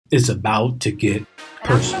It's about to get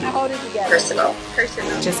personal. How did you get personal?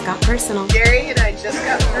 Personal. Just got personal. Jerry and I just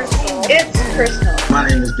got personal. It's personal. My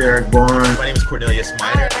name is Derek Bourne. My name is Cornelius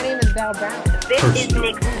Minor. Hi, my name is Val Brown. This is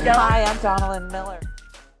Nick Stone. Hi, I'm Donalyn Miller.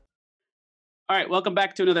 All right, welcome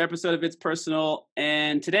back to another episode of It's Personal.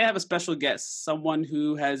 And today I have a special guest, someone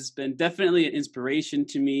who has been definitely an inspiration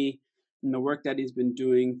to me in the work that he's been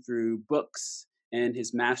doing through books and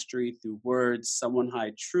his mastery through words. Someone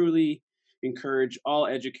I truly encourage all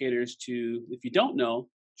educators to, if you don't know,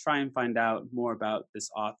 try and find out more about this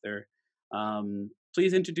author.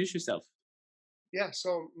 Please introduce yourself. Yeah,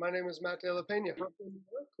 so my name is Matt De La Pena,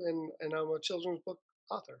 and I'm a children's book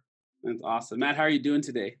author. That's awesome. Matt, how are you doing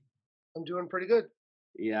today? I'm doing pretty good.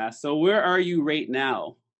 Yeah, so where are you right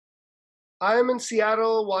now? I am in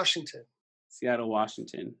Seattle, Washington. Seattle,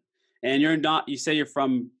 Washington. And you say you're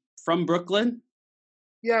from Brooklyn?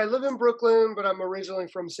 Yeah, I live in Brooklyn, but I'm originally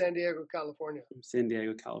from San Diego, California. From San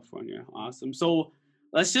Diego, California. Awesome. So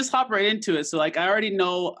let's just hop right into it. So I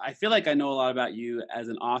feel like I know a lot about you as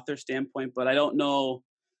an author standpoint, but I don't know.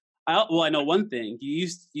 I know one thing. You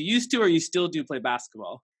used to, or you still do play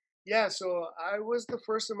basketball? Yeah, so I was the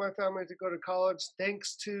first in my family to go to college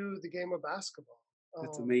thanks to the game of basketball.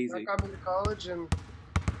 That's amazing. That got me to college, and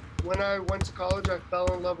when I went to college, I fell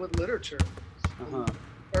in love with literature.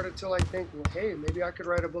 Started to think, well, hey, maybe I could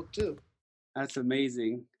write a book too. That's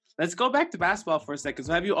amazing. Let's go back to basketball for a second.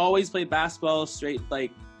 So have you always played basketball straight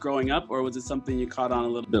growing up, or was it something you caught on a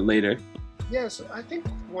little bit later? Yes, I think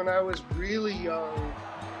when I was really young,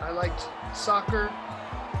 I liked soccer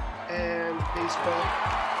and baseball.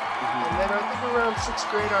 And then I think around 6th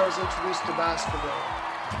grade, I was introduced to basketball.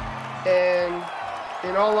 And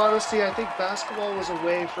in all honesty, I think basketball was a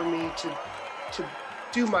way for me to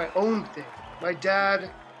do my own thing. My dad,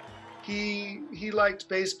 he liked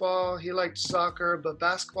baseball, he liked soccer, but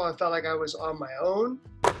basketball, I felt like I was on my own.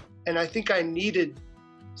 And I think I needed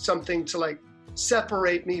something to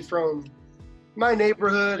separate me from my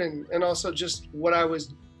neighborhood and also just what I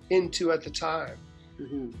was into at the time.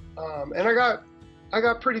 Mm-hmm. And I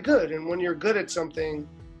got pretty good. And when you're good at something,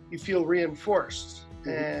 you feel reinforced. Mm-hmm.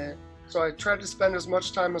 And so I tried to spend as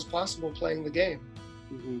much time as possible playing the game.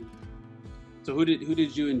 Mm-hmm. So who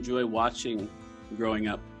did you enjoy watching growing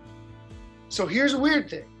up? So here's a weird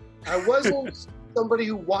thing. I wasn't somebody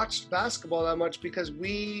who watched basketball that much because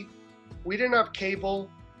we didn't have cable.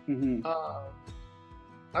 Mm-hmm.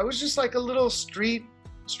 I was just like a little street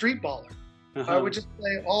baller. Uh-huh. I would just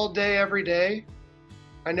play all day, every day.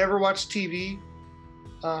 I never watched TV.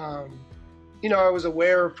 I was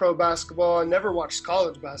aware of pro basketball. I never watched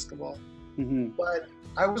college basketball. Mm-hmm. But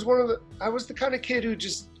I was the kind of kid who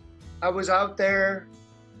I was out there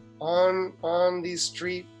on these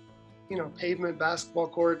street, pavement basketball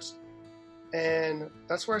courts, and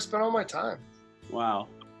that's where I spent all my time. Wow.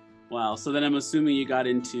 So then I'm assuming you got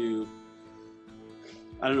into,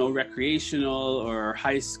 I don't know, recreational or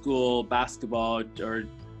high school basketball or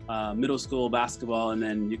middle school basketball, and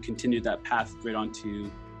then you continued that path right on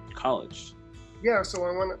to college. Yeah, so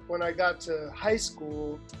when I got to high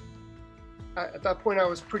school, at that point I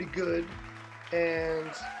was pretty good,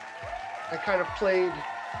 and I kind of played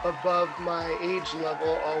above my age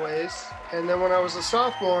level always. And then when I was a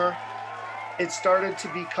sophomore, it started to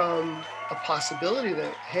become a possibility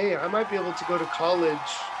that, hey, I might be able to go to college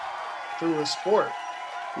through a sport.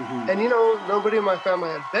 Mm-hmm. And nobody in my family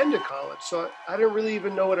had been to college, so I didn't really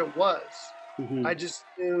even know what it was. Mm-hmm. I just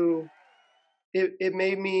knew it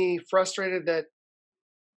made me frustrated that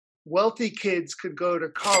wealthy kids could go to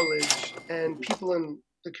college and people in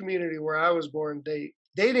the community where I was born, they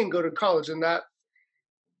didn't go to college, and that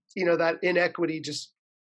that inequity just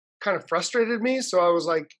kind of frustrated me. So I was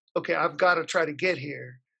like, okay, I've got to try to get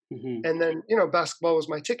here. Mm-hmm. And then basketball was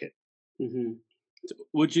my ticket. Mm-hmm.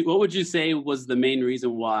 What would you say was the main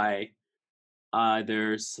reason why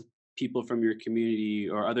there's people from your community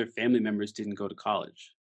or other family members didn't go to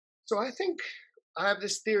college? So I think I have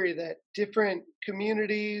this theory that different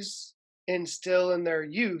communities instill in their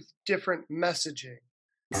youth different messaging.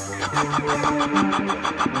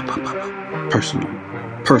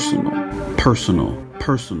 Personal.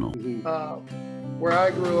 Where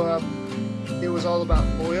I grew up, it was all about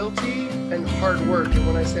loyalty and hard work. And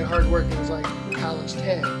when I say hard work, it was like calloused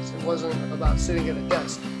hands. It wasn't about sitting at a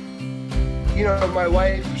desk. My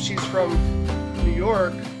wife, she's from New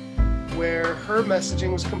York, where her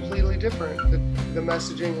messaging was completely different. The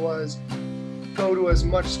messaging was go to as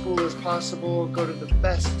much school as possible, go to the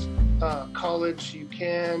best college you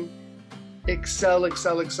can, excel,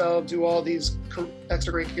 do all these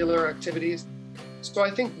extracurricular activities. So I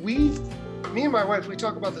think me and my wife, we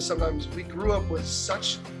talk about this sometimes. We grew up with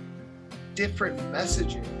such different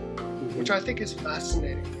messaging which I think is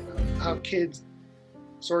fascinating, how kids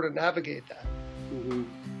sort of navigate that. Mm-hmm.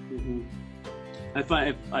 Mm-hmm.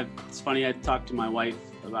 It's funny, I talked to my wife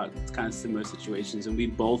about kind of similar situations, and we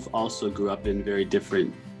both also grew up in very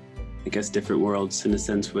different, I guess, different worlds, in a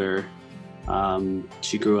sense where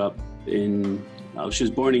she grew up in, she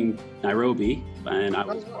was born in Nairobi, and I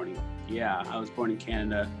was born in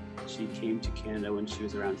Canada. She came to Canada when she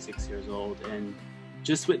was around 6 years old, and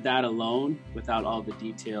just with that alone, without all the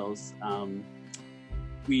details,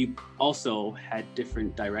 we also had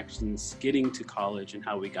different directions getting to college and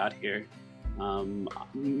how we got here.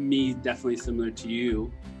 Me, definitely similar to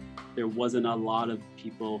you, there wasn't a lot of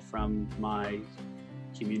people from my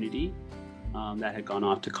community that had gone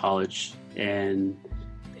off to college, and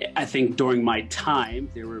I think during my time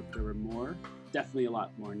there were more, definitely a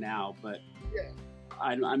lot more now, but Yeah.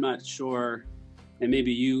 I'm not sure, and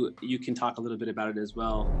maybe you can talk a little bit about it as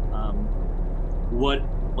well.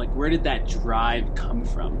 Where did that drive come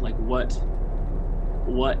from? Like what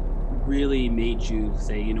really made you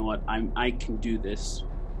say, you know what, I can do this,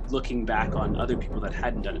 looking back on other people that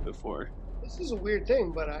hadn't done it before? This is a weird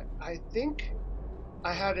thing, but I think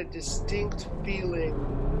I had a distinct feeling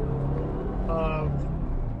of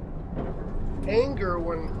anger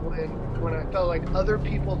when I felt like other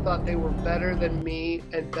people thought they were better than me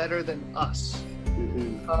and better than us.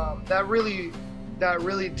 Mm-hmm. That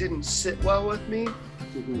really didn't sit well with me.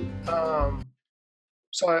 Mm-hmm.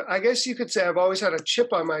 So I guess you could say I've always had a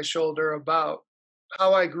chip on my shoulder about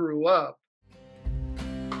how I grew up.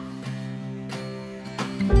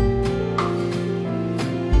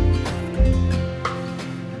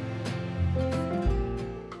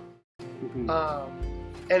 Mm-hmm.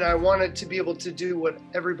 And I wanted to be able to do what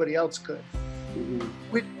everybody else could, Mm-hmm.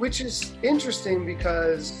 which is interesting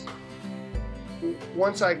because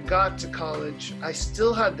once I got to college, I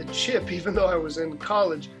still had the chip, even though I was in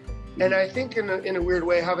college. And I think in a weird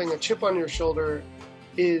way, having a chip on your shoulder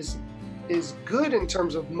is good in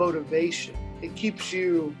terms of motivation. It keeps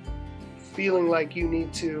you feeling like you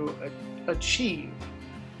need to achieve.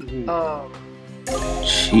 Mm-hmm.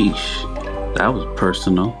 Sheesh, that was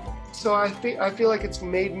personal. So I feel like it's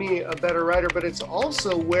made me a better writer, but it's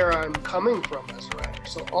also where I'm coming from as a writer.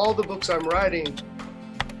 So all the books I'm writing,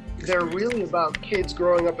 they're really about kids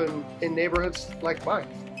growing up in neighborhoods like mine.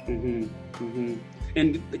 Mm-hmm. Mm-hmm.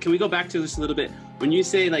 And can we go back to this a little bit? When you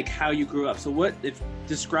say like how you grew up, so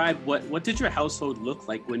describe what did your household look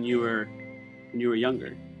like when you were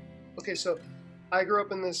younger? Okay, so I grew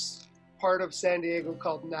up in this part of San Diego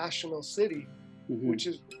called National City, Mm-hmm. which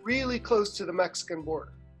is really close to the Mexican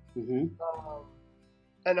border. Mm-hmm.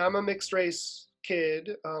 And I'm a mixed race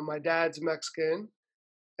kid. My dad's Mexican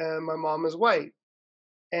and my mom is white.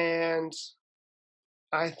 And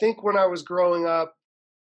I think when I was growing up,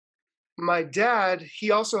 my dad,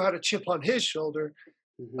 he also had a chip on his shoulder.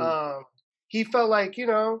 Mm-hmm. He felt like,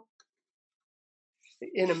 in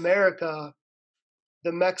America,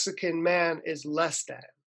 the Mexican man is less than.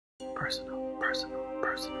 Personal, personal,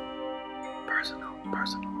 personal, personal,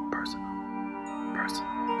 personal, personal,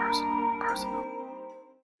 personal, personal, personal.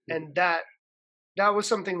 And that was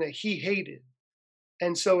something that he hated.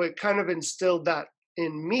 And so it kind of instilled that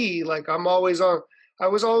in me. Like I was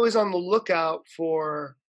always on the lookout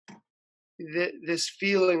for this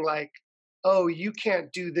feeling like, oh, you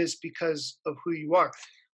can't do this because of who you are,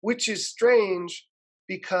 which is strange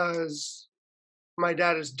because my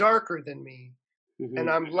dad is darker than me. Mm-hmm. And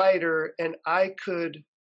I'm lighter, and I could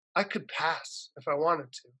pass if I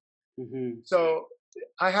wanted to. Mm-hmm. So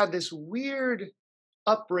I had this weird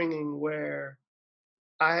upbringing where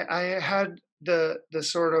I had the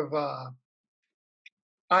sort of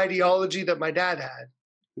ideology that my dad had,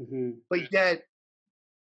 Mm-hmm. but yet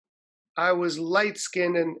I was light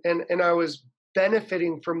skinned and I was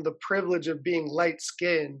benefiting from the privilege of being light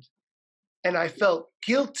skinned, and I felt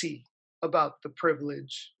guilty about the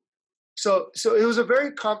privilege. So it was a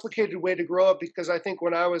very complicated way to grow up, because I think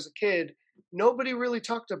when I was a kid, nobody really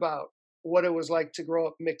talked about what it was like to grow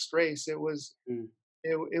up mixed race. It was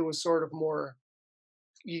it was sort of more,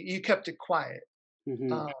 you kept it quiet.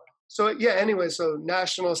 Mm-hmm. Anyway, so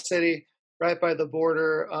National City, right by the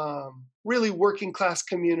border, really working class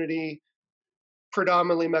community,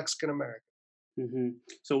 predominantly Mexican American. Mm-hmm.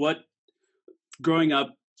 So growing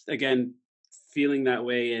up, again, feeling that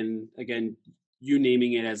way, and again, you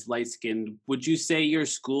naming it as light skinned, would you say your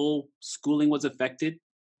schooling was affected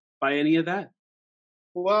by any of that?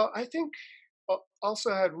 Well, I think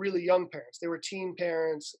also had really young parents. They were teen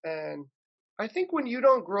parents. And I think when you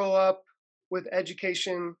don't grow up with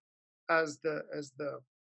education as the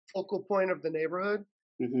focal point of the neighborhood,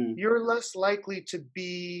 Mm-hmm. you're less likely to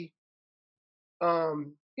be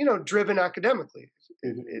driven academically.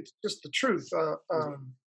 Mhm. It's just the truth.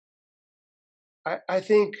 I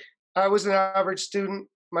think I was an average student.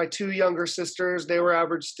 My two younger sisters, they were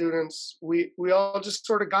average students. We all just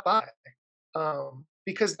sort of got by,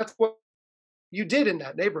 because that's what you did in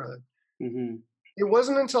that neighborhood. Mhm. It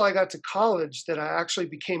wasn't until I got to college that I actually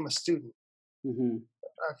became a student. Mhm.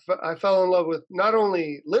 I fell in love with not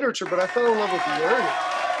only literature, but I fell in love with learning.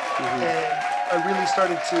 Mhm. And I really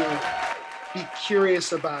started to be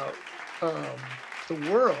curious about the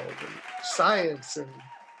world and science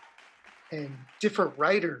and different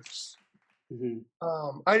writers. Mhm.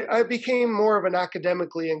 I became more of an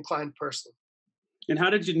academically inclined person. And how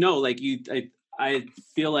did you know? Like I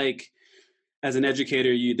feel like as an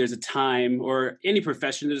educator, there's a time, or any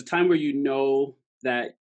profession, there's a time where you know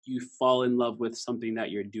that you fall in love with something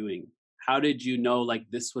that you're doing. How did you know, like,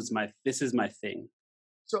 this is my thing?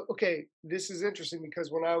 So, okay, this is interesting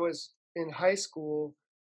because when I was in high school,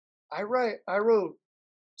 I wrote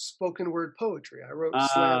spoken word poetry. I wrote Uh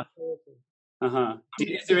slam poetry. uh-huh.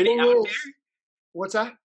 Is The there any thing out is, what's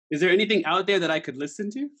that? Is there anything out there that I could listen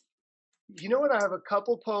to? You know what? I have a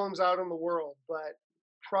couple poems out in the world, but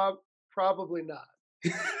probably not.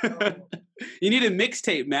 You need a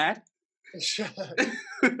mixtape, Matt.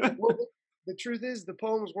 Well, the truth is, the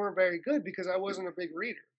poems weren't very good because I wasn't a big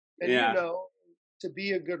reader. And Yeah. to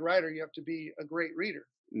be a good writer, you have to be a great reader.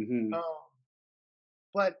 Mhm.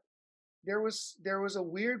 But there was a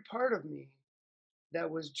weird part of me that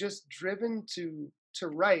was just driven to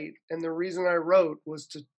write, and the reason I wrote was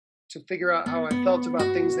to figure out how I felt about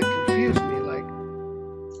things that confused me. Like,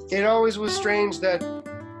 it always was strange that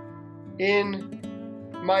in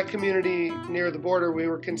my community near the border, we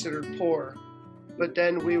were considered poor. But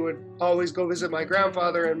then we would always go visit my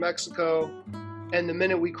grandfather in Mexico, and the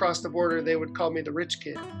minute we crossed the border, they would call me the rich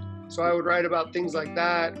kid. So I would write about things like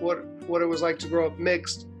that, what it was like to grow up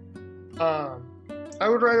mixed. I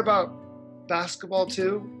would write about basketball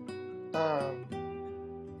too.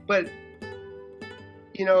 But,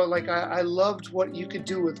 like I loved what you could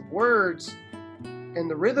do with words and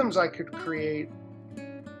the rhythms I could create.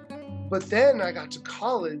 But then I got to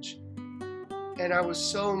college and I was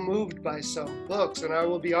so moved by some books. And I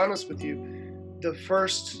will be honest with you,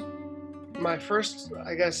 my first,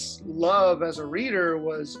 I guess, love as a reader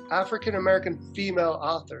was African-American female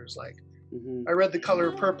authors. Like, Mhm. I read The Color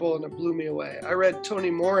of Purple and it blew me away. I read Toni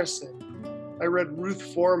Morrison. I read Ruth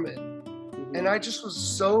Foreman. Mhm. And I just was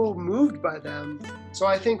so moved by them. So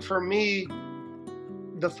I think for me,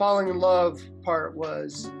 the falling in love part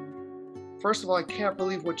was, first of all, I can't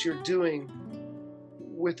believe what you're doing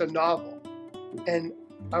with a novel. And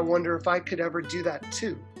I wonder if I could ever do that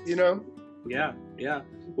too, Yeah.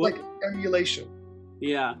 Well, like emulation.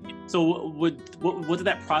 yeah. So what did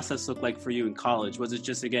that process look like for you in college? Was it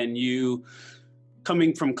just, again, you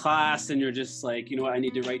coming from class and you're just like, you know what, I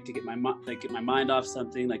need to write to get my mind off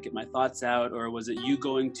something, like get my thoughts out? Or was it you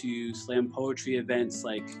going to slam poetry events?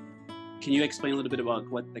 Like, can you explain a little bit about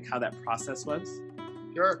how that process was?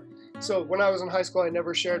 Sure. So when I was in high school, I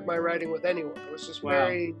never shared my writing with anyone. It was just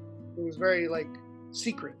very like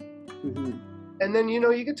secret. Mhm. And then,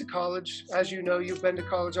 you get to college, as you know, you've been to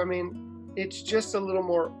college. I mean, it's just a little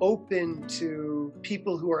more open to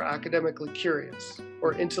people who are academically curious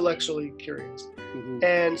or intellectually curious. Mhm.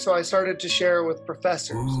 And so I started to share with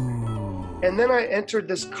professors. And then I entered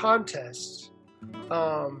this contest.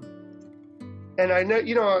 And I know,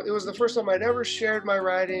 it was the first time I'd ever shared my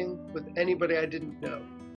writing with anybody I didn't know.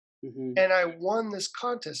 Mhm. And I won this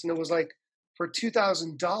contest, and it was like for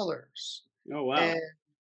 $2,000. Oh wow. And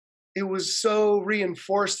it was so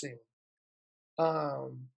reinforcing.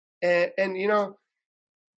 And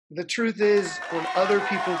the truth is, when other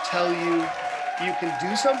people tell you you can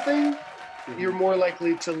do something, you're more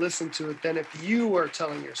likely to listen to it than if you are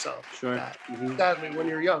telling yourself Sure. that, Mhm. sadly, when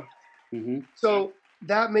you're young. Mhm. So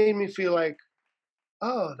that made me feel like,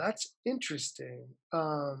 oh, that's interesting.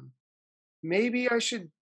 Maybe I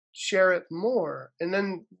should share it more. And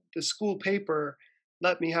then the school paper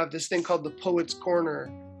let me have this thing called the Poet's Corner,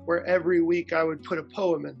 where every week I would put a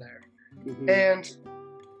poem in there. Mhm. And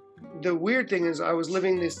the weird thing is, I was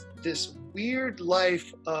living this weird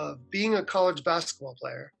life of being a college basketball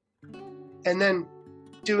player and then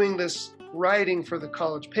doing this writing for the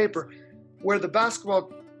college paper, where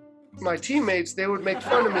my teammates, they would make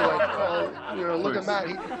fun of me, like, oh, look at Matt,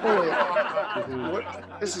 he's a poet.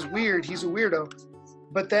 Mhm. This is weird, he's a weirdo.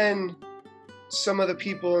 But then some of the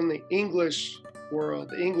people in the English world,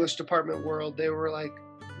 the English department world, they were like,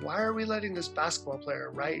 why are we letting this basketball player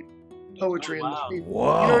write poetry Oh, wow. in the paper?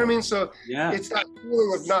 You know what I mean? So Yeah. it's that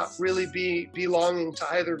feeling of not really belonging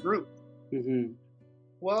to either group. Mhm.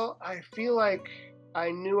 Well, I feel like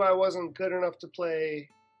I knew I wasn't good enough to play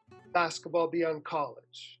basketball beyond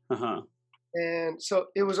college. Uh-huh. And so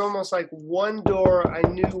it was almost like one door I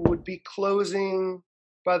knew would be closing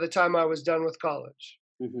by the time I was done with college.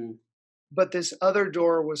 Mm-hmm. But this other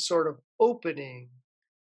door was sort of opening.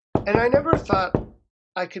 And I never thought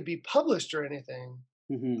I could be published or anything,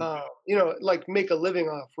 Mm-hmm. like make a living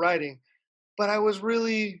off writing. But I was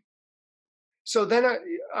really, so then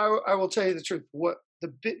I will tell you the truth. What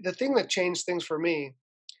the thing that changed things for me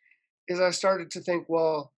is I started to think,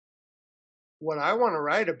 well, what I want to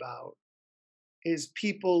write about is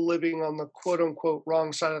people living on the quote unquote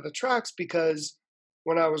wrong side of the tracks, because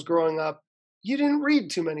when I was growing up, you didn't read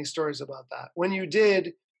too many stories about that. When you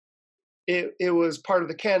did, it was part of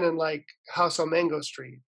the canon, like House on Mango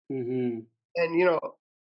Street. Mm-hmm. And,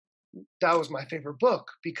 that was my favorite book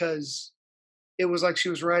because it was like she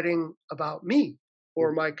was writing about me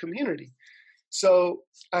or my community. So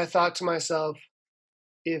I thought to myself,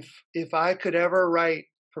 if I could ever write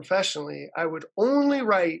professionally, I would only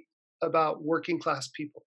write about working class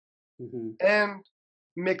people Mm-hmm. and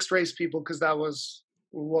mixed race people, because that was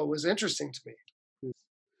what was interesting to me.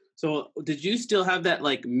 So did you still have that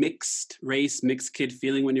like mixed race, mixed kid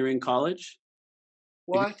feeling when you were in college?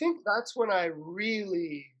 Well, I think that's when I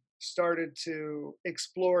really started to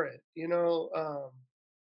explore it.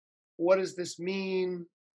 What does this mean?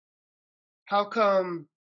 How come,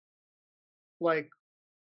 like,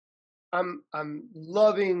 I'm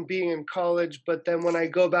loving being in college, but then when I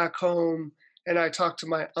go back home and I talk to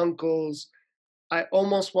my uncles, I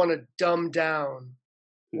almost want to dumb down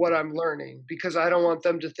what I'm learning because I don't want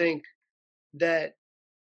them to think that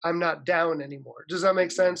I'm not down anymore. Does that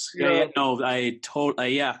make sense? Yeah, no,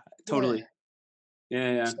 totally.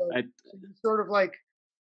 Yeah. So sort of like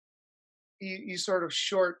you sort of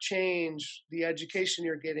shortchange the education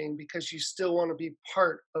you're getting because you still want to be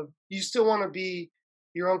you still want to be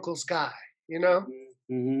your uncle's guy,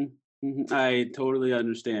 Mm-hmm. Mm-hmm. I totally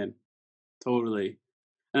understand. Totally.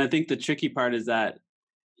 And I think the tricky part is that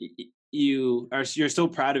you're so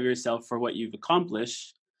proud of yourself for what you've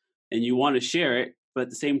accomplished and you want to share it, but at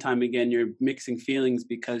the same time, again, you're mixing feelings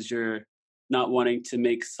because you're not wanting to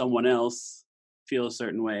make someone else feel a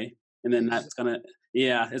certain way. And then it's going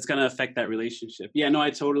to affect that relationship. Yeah, no, I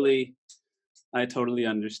totally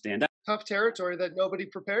understand. Tough territory that nobody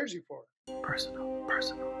prepares you for. Personal.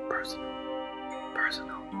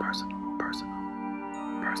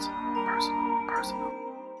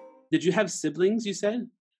 Did you have siblings, you said?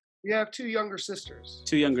 You have two younger sisters.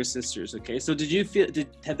 Two younger sisters, okay. So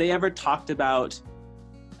have they ever talked about,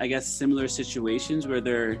 I guess, similar situations where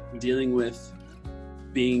they're dealing with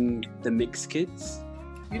being the mixed kids?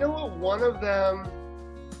 You know what? One of them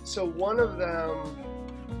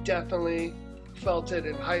definitely felt it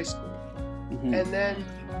in high school. Mm-hmm. And then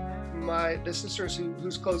the sister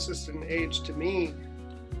who's closest in age to me,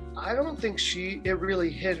 I don't think it really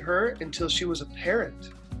hit her until she was a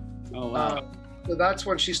parent. Oh, wow. So that's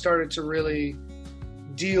when she started to really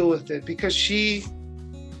deal with it, because she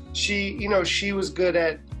was good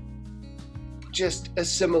at just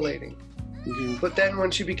assimilating. Mm-hmm. But then when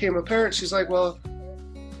she became a parent, she's like, well,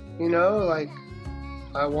 like,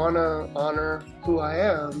 I want to honor who I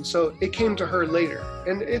am. So it came to her later.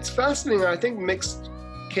 And it's fascinating. I think mixed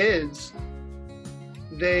kids,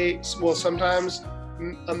 sometimes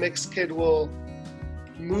a mixed kid will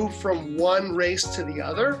move from one race to the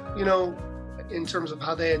other, in terms of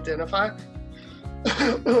how they identify.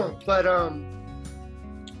 But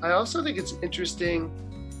I also think it's interesting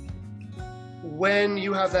when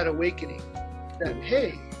you have that awakening that,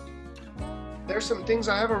 hey, there's some things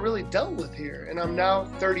I haven't really dealt with here, and I'm now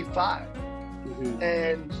 35. Mm-hmm.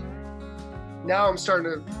 And now I'm starting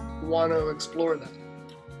to want to explore that.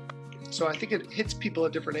 So I think it hits people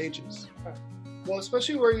at different ages. Well,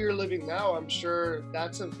 especially where you're living now, I'm sure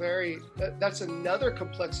that's another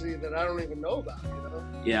complexity that I don't even know about,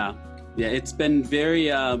 Yeah, it's been very,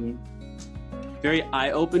 very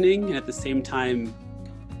eye-opening, and at the same time,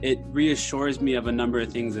 it reassures me of a number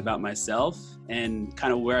of things about myself and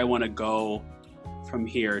kind of where I want to go from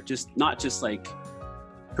here. Not just like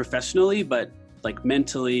professionally, but like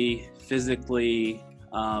mentally, physically,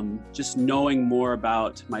 just knowing more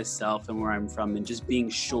about myself and where I'm from, and just being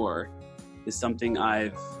sure is something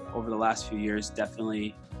I've, over the last few years,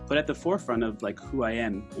 definitely put at the forefront of like who I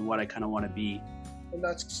am and what I kind of want to be. And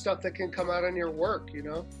that's stuff that can come out in your work,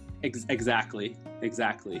 Exactly.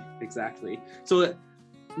 So,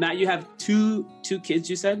 Matt, you have two kids,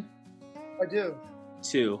 you said? I do.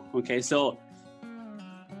 2. Okay. So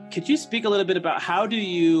could you speak a little bit about how do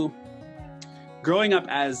you, growing up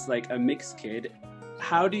as like a mixed kid,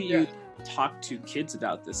 how do you talk to kids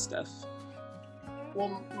about this stuff?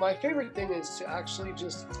 Well, my favorite thing is to actually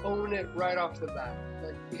just own it right off the bat.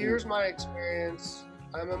 Like, here's my experience.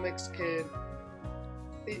 I'm a mixed kid.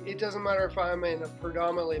 It doesn't matter if I'm in a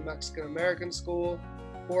predominantly Mexican-American school,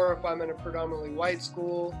 or if I'm in a predominantly white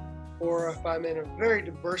school, or if I'm in a very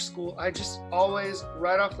diverse school. I just always,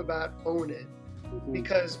 right off the bat, own it.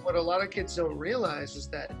 Because what a lot of kids don't realize is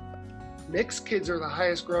that mixed kids are the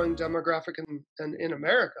highest growing demographic in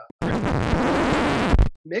America.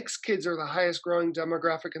 Mixed kids are the highest growing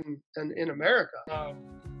demographic in America.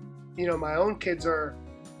 You know, my own kids are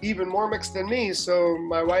even more mixed than me. So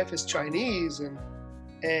my wife is Chinese,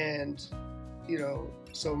 and you know,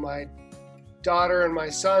 so my daughter and my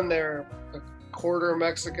son, they're a quarter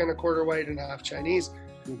Mexican, a quarter white, and half Chinese.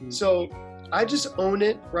 So I just own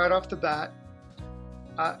it right off the bat.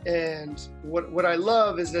 And what I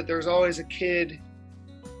love is that there's always a kid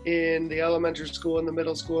in the elementary school, in the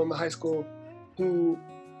middle school, in the high school who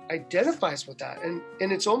identifies with that. And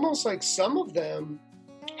it's almost like some of them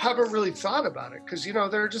haven't really thought about it because, you know,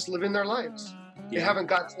 they're just living their lives. They haven't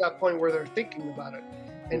got to that point where they're thinking about it.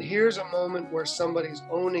 And here's a moment where somebody's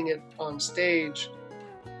owning it on stage,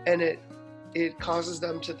 and it causes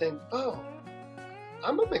them to think, oh,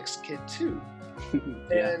 I'm a mixed kid too.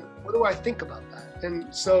 And what do I think about that?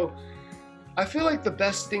 And so I feel like the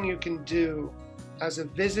best thing you can do as a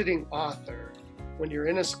visiting author when you're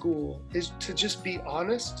in a school is to just be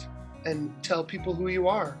honest and tell people who you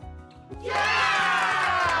are.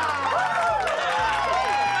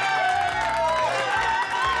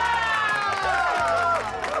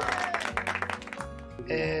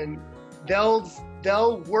 And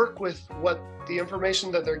they'll work with what the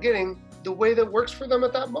information that they're getting the way that works for them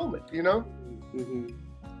at that moment, you know?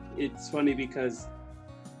 It's funny because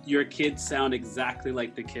your kids sound exactly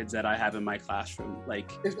like the kids that I have in my classroom.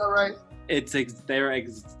 Like, is that right? They're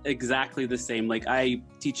exactly the same. Like, I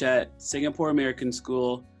teach at Singapore American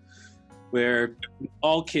School, where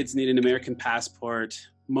all kids need an American passport.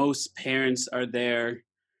 Most parents are there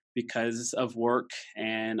because of work,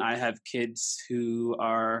 and I have kids who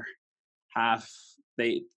are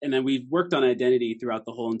and then we've worked on identity throughout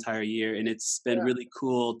the whole entire year, and it's been really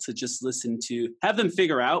cool to just have them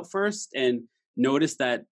figure out first and notice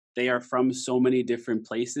that they are from so many different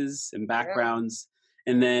places and backgrounds,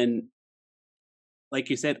 and then, like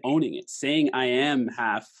you said, owning it, saying I am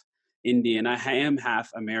half Indian, I am half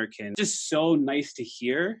American. Just so nice to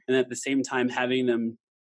hear, and at the same time having them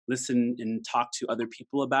listen and talk to other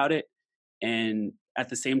people about it, and at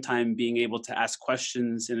the same time being able to ask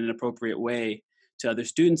questions in an appropriate way to other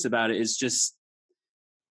students about it is just,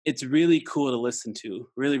 it's really cool to listen to.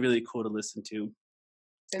 Really, really cool to listen to.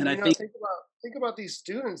 And I think about these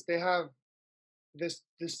students. They have the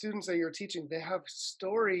students that you're teaching. They have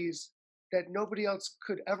stories that nobody else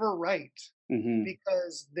could ever write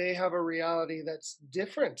because they have a reality that's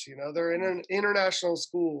different. You know, they're in an international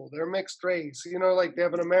school. They're mixed race. You know, like they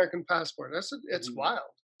have an American passport. It's wild.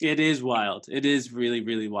 It is wild. It is really,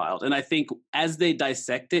 really wild. And I think as they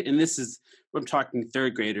dissect it, and I'm talking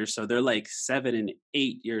third graders, so they're like 7 and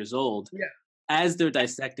 8 years old. Yeah. As they're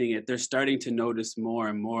dissecting it, they're starting to notice more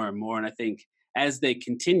and more and more. And I think as they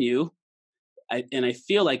continue, I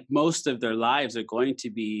feel like most of their lives are going to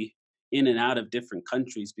be in and out of different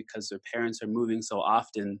countries because their parents are moving so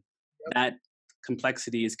often. That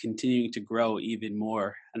complexity is continuing to grow even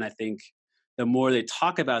more. And I think the more they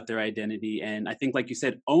talk about their identity, and I think, like you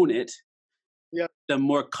said, own it, the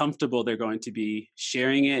more comfortable they're going to be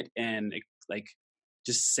sharing it and like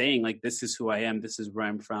just saying like, this is who I am, this is where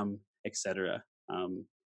I'm from, etc.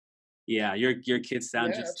 Your kids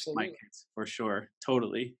sound just like my kids for sure.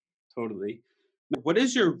 Totally. What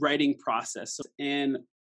is your writing process, and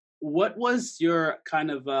what was your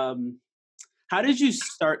kind of how did you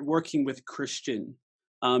start working with Christian?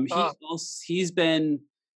 He's been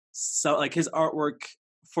so, like, his artwork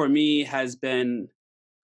for me has been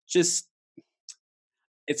just,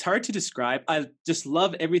 it's hard to describe. I just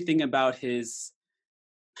love everything about his,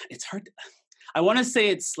 it's hard. I want to say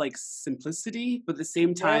it's like simplicity, but at the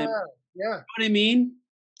same time, you know what I mean?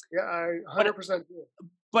 Yeah, I 100% do.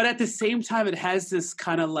 But at the same time, it has this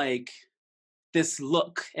kind of like this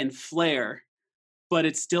look and flair, but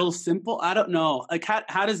it's still simple. I don't know. Like,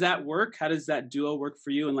 how does that work? How does that duo work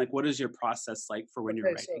for you? And like, what is your process like for when you're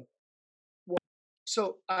writing?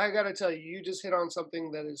 So I got to tell you, you just hit on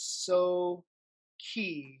something that is so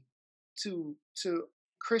key to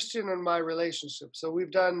Christian and my relationship. So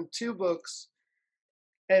we've done 2 books,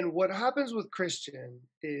 and what happens with Christian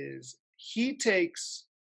is he takes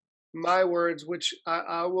my words, which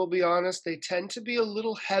I will be honest, they tend to be a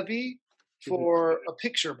little heavy for a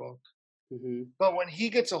picture book. But when he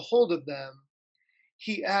gets a hold of them,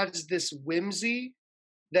 he adds this whimsy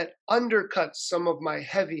that undercuts some of my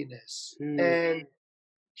heaviness. And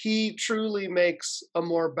he truly makes a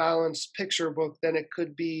more balanced picture book than it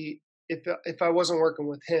could be if I wasn't working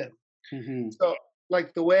with him. So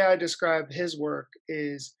like the way I describe his work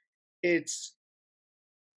is it's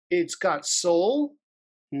got soul,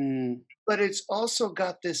 but it's also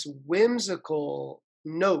got this whimsical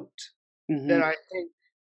note that I think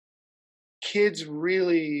kids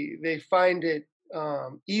really, they find it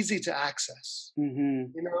easy to access.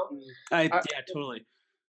 You know, yeah, totally.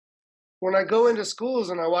 When I go into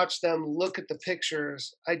schools and I watch them look at the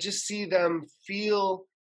pictures, I just see them feel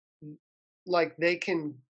like they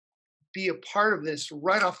can be a part of this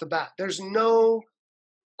right off the bat. There's no,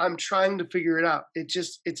 I'm trying to figure it out.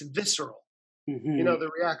 It's visceral. You know,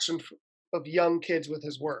 the reaction of young kids with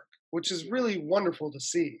his work, which is really wonderful to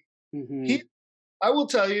see. I will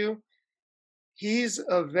tell you, he's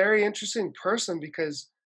a very interesting person because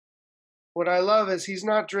what I love is he's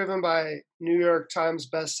not driven by New York Times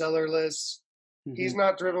bestseller lists. He's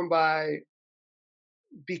not driven by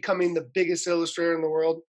becoming the biggest illustrator in the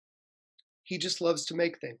world. He just loves to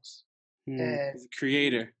make things. And he's a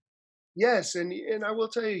creator. Yes, and I will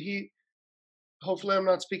tell you, hopefully I'm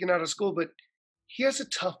not speaking out of school, but he has a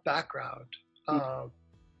tough background.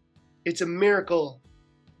 It's a miracle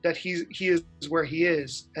that he is where he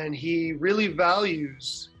is, and he really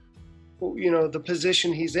values, you know, the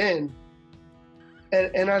position he's in.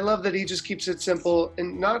 And I love that he just keeps it simple,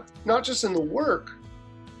 and not just in the work,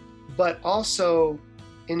 but also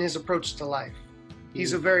in his approach to life.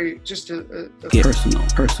 He's a very personal.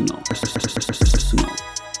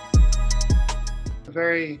 A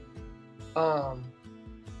very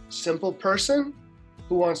simple person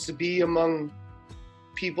who wants to be among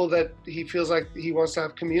people that he feels like he wants to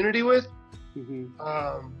have community with.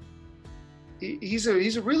 He's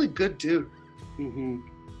a really good dude.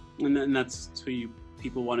 And that's who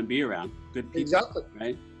people want to be around. Good people. Exactly.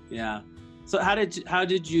 Right. Yeah. So how did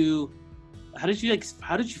you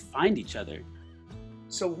find each other?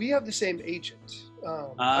 So we have the same agent.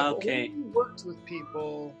 Okay. I've only worked with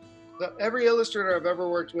people. Every illustrator I've ever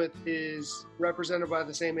worked with is represented by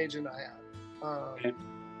the same agent I have. Okay.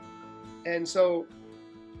 And so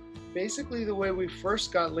basically the way we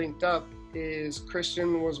first got linked up is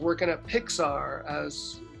Christian was working at Pixar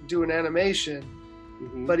as doing animation,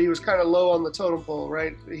 but he was kind of low on the totem pole,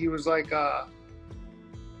 right? He was like, I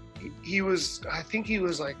think he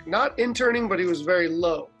was like not interning, but he was very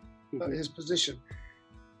low, his position.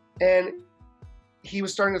 And he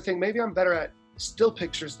was starting to think, maybe I'm better at still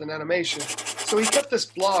pictures than animation. So he kept this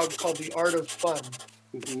blog called The Art of Fun.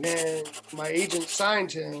 And my agent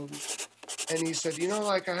signed him, and he said, you know,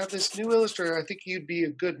 like I have this new illustrator I think you'd be a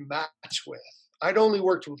good match with. I'd only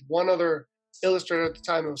worked with one other illustrator at the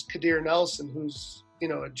time. It was Kadir Nelson, who's, you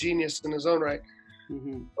know, a genius in his own right.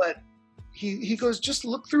 But he goes, just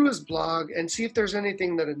look through his blog and see if there's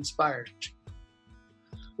anything that inspired you.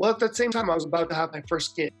 Well, at that same time, I was about to have my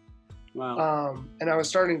first kid. Wow. And I was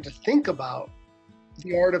starting to think about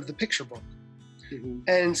the art of the picture book.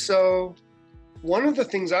 And so one of the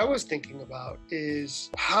things I was thinking about is,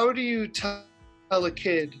 how do you tell a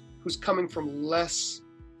kid who's coming from less,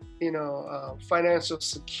 you know, financial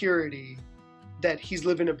security that he's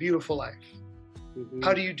living a beautiful life?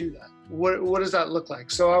 How do you do that? What does that look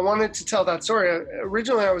like? So I wanted to tell that story.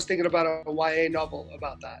 Originally, I was thinking about a YA novel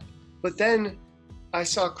about that. But then I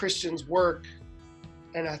saw Christian's work,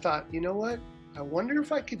 and I thought, you know what? I wonder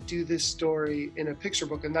if I could do this story in a picture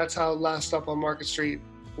book. And that's how Last Stop on Market Street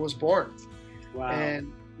was born. Wow.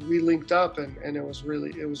 And we linked up, and it was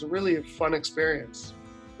a really fun experience.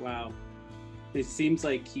 Wow. It seems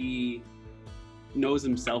like he knows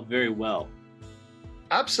himself very well.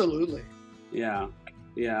 Absolutely. Yeah.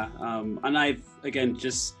 And I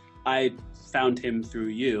found him through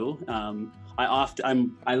you.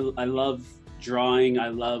 I love drawing. I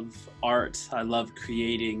love art. I love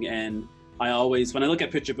creating. And I always, when I look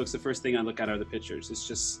at picture books, the first thing I look at are the pictures. It's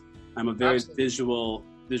just, I'm a very visual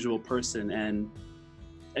person. And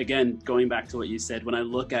again, going back to what you said, when I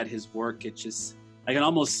look at his work, I can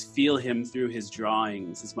almost feel him through his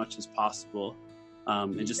drawings as much as possible.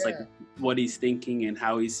 And just like what he's thinking and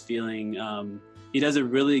how he's feeling. He does a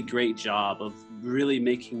really great job of really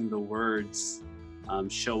making the words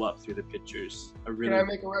show up through the pictures. Can I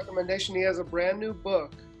make a recommendation? He has a brand new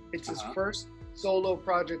book. It's his first solo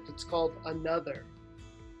project. It's called Another.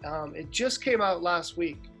 It just came out last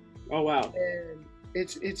week. Oh, wow. And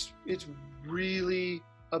it's really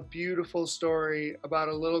a beautiful story about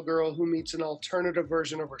a little girl who meets an alternative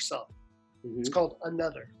version of herself. It's called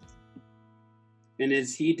Another. And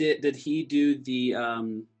did he do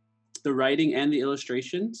the writing and the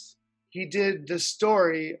illustrations? he did the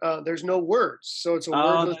story. There's no words, so it's a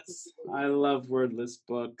Oh, wordless. I love wordless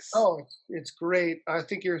books. Oh, it's great. I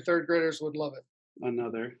think your third graders would love it.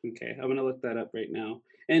 Another. Okay, I'm gonna look that up right now.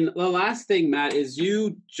 And the last thing, Matt, is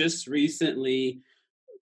you just recently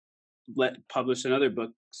published another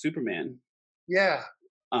book, Superman. Yeah.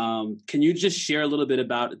 Can you just share a little bit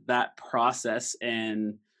about that process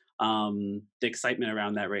and the excitement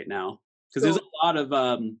around that right now? Because there's a lot of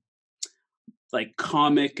like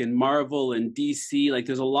comic and Marvel and DC, like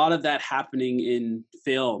there's a lot of that happening in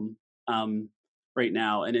film right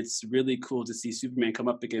now, and it's really cool to see Superman come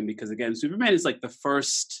up again, because again, Superman is like the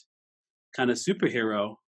first kind of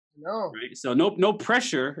superhero. No. Right? So no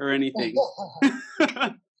pressure or anything.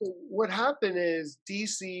 So what happened is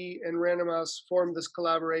DC and Random House formed this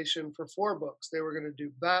collaboration for 4 books. They were going to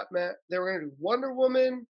do Batman, they were going to do Wonder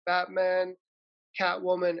Woman, Batman,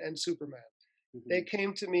 Catwoman, and Superman. Mm-hmm. They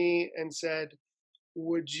came to me and said,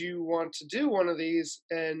 would you want to do one of these?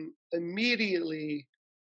 And immediately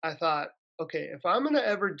I thought, okay, if I'm going to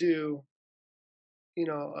ever do,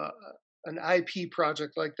 an IP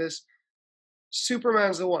project like this,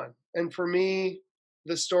 Superman's the one. And for me,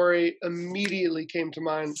 the story immediately came to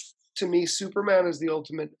mind. To me, Superman is the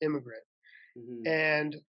ultimate immigrant. Mm-hmm.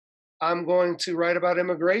 And I'm going to write about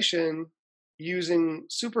immigration using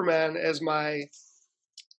Superman as my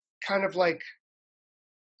kind of like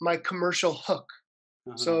my commercial hook.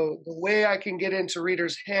 Uh-huh. So the way I can get into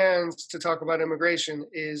readers' hands to talk about immigration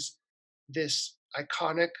is this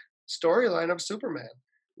iconic storyline of Superman.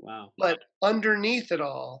 Wow. But underneath it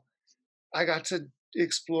all, I got to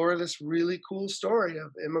explore this really cool story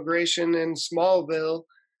of immigration in Smallville.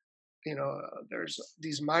 There's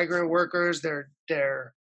these migrant workers,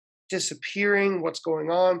 they're disappearing. What's going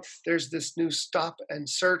on? There's this new stop and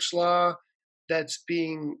search law that's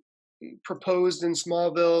being proposed in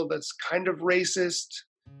Smallville that's kind of racist.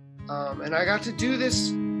 And I got to do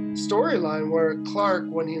this storyline where Clark,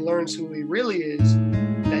 when he learns who he really is,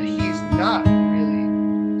 that he's not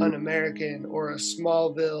really an American or a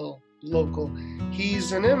Smallville local.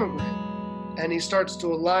 He's an immigrant, and he starts to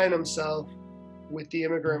align himself with the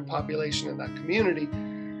immigrant population in that community.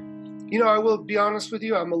 I will be honest with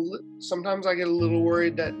you, sometimes I get a little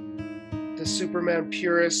worried that the Superman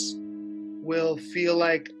purists will feel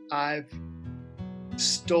like I've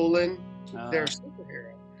stolen their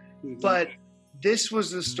superhero. Mm-hmm. But this was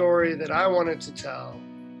the story that I wanted to tell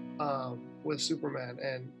with Superman,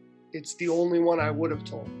 and it's the only one I would have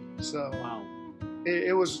told. So wow.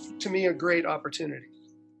 It was, to me, a great opportunity.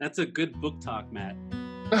 That's a good book talk, Matt.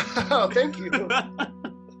 Oh, thank you.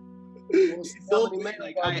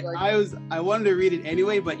 I wanted to read it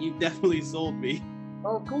anyway, but you definitely sold me.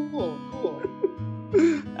 Oh, cool.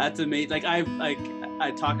 That's amazing. Like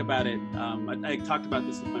I talk about it. I talked about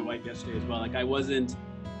this with my wife yesterday as well. Like I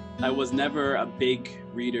was never a big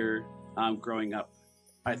reader growing up.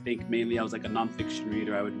 I think mainly I was like a nonfiction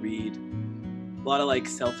reader. I would read a lot of like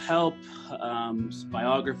self-help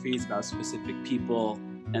biographies about specific people,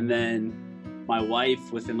 and then my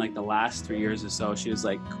wife, within like the last 3 years or so, she was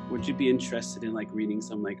like, would you be interested in like reading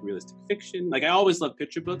some like realistic fiction? Like I always loved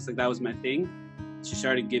picture books, like that was my thing. She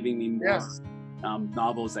started giving me more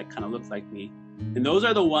novels that kind of looked like me, and those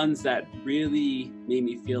are the ones that really made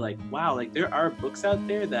me feel like, wow, like there are books out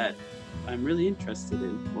there that I'm really interested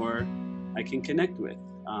in or I can connect with.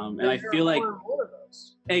 And I feel like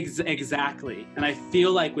exactly. And I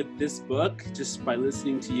feel like with this book, just by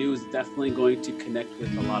listening to you, is definitely going to connect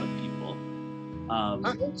with a lot of people.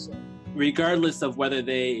 I hope so. Regardless of whether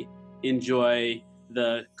they enjoy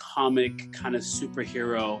the comic kind of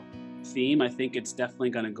superhero theme, I think it's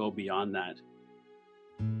definitely going to go beyond that.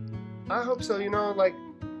 I hope so. Like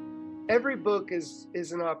every book is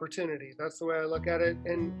an opportunity. That's the way I look at it.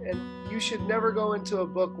 And you should never go into a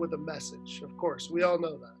book with a message. Of course, we all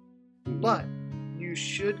know that. Mm-hmm. But you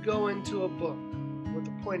should go into a book with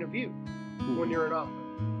a point of view when you're an author.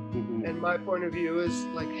 Mm-hmm. And my point of view is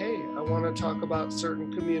like, hey, I want to talk about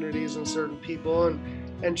certain communities and certain people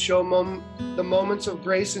and show the moments of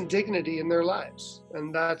grace and dignity in their lives.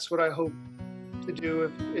 And that's what I hope to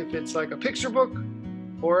do if it's like a picture book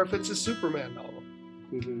or if it's a Superman novel.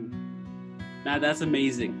 Mm-hmm. Now, that's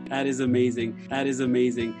amazing. That is amazing.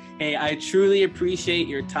 Hey, I truly appreciate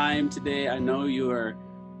your time today. I know you are a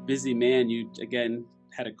busy man. You, again,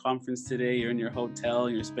 had a conference today. You're in your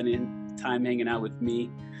hotel. You're spending time hanging out with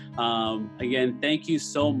me. Again, thank you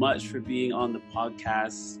so much for being on the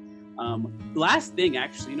podcast. Last thing,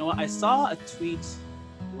 actually, I saw a tweet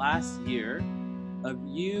last year of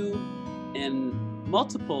you and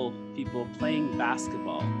multiple people playing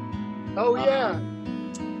basketball. Oh, yeah.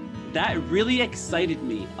 That really excited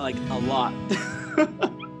me, like, a lot.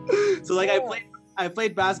 So like I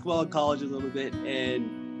played basketball in college a little bit,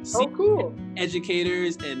 and cool.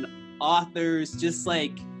 Educators and authors just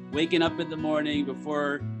like waking up in the morning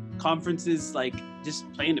before conferences, like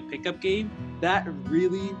just playing a pickup game. That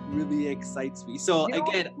really, really excites me. So You know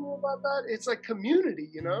again, what's cool about that? It's like community,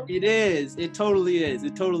 you know? it is. It totally is.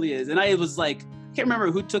 It totally is. And I was like, I can't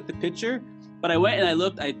remember who took the picture, but I went and I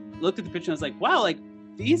looked at the picture and I was like, wow, like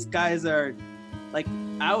these guys are like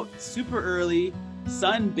out super early,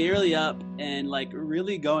 sun barely up, and like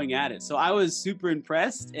really going at it. So I was super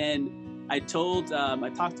impressed, and I talked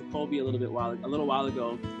to Colby a little while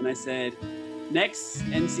ago, and I said, next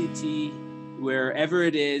NCT, wherever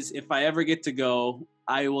it is, if I ever get to go,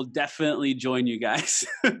 I will definitely join you guys.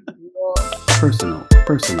 Personal,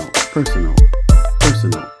 personal, personal,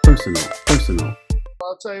 personal, personal, personal.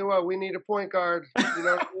 I'll tell you what, we need a point guard. You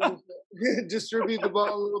know, distribute the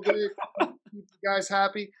ball a little bit, keep the guys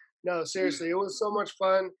happy. No, seriously, it was so much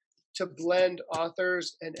fun to blend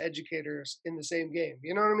authors and educators in the same game.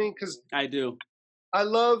 You know what I mean? Because I do. I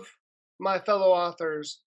love my fellow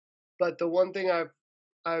authors, but the one thing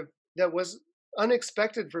I've that was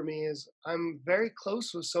unexpected for me is I'm very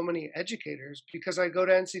close with so many educators because I go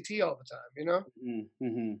to NCT all the time. You know?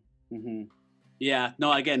 Mm-hmm. Mm-hmm. Yeah.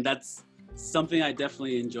 No. Again, that's something I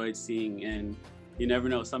definitely enjoyed seeing, and you never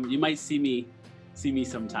know. You might see me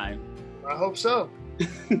sometime. I hope so.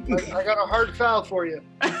 I got a hard foul for you.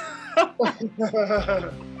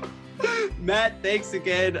 Matt, thanks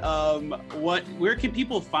again. Where can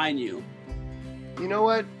people find you? You know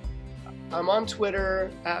what? I'm on Twitter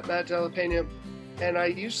at Matt Jalapeno, and I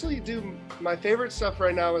usually do my favorite stuff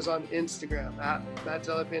right now is on Instagram at Matt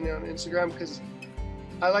Jalapeno on Instagram, because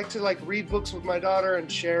I like to like read books with my daughter and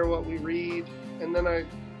share what we read, and then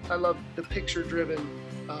I love the picture-driven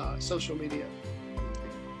social media.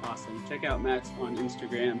 Awesome. Check out Matt's on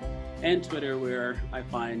Instagram and Twitter, where I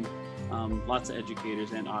find lots of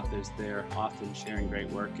educators and authors there, often sharing great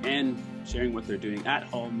work and sharing what they're doing at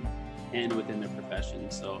home and within their profession.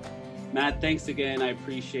 So, Matt, thanks again. I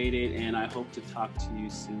appreciate it, and I hope to talk to you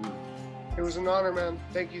soon. It was an honor, man.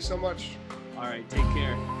 Thank you so much. All right. Take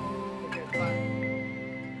care.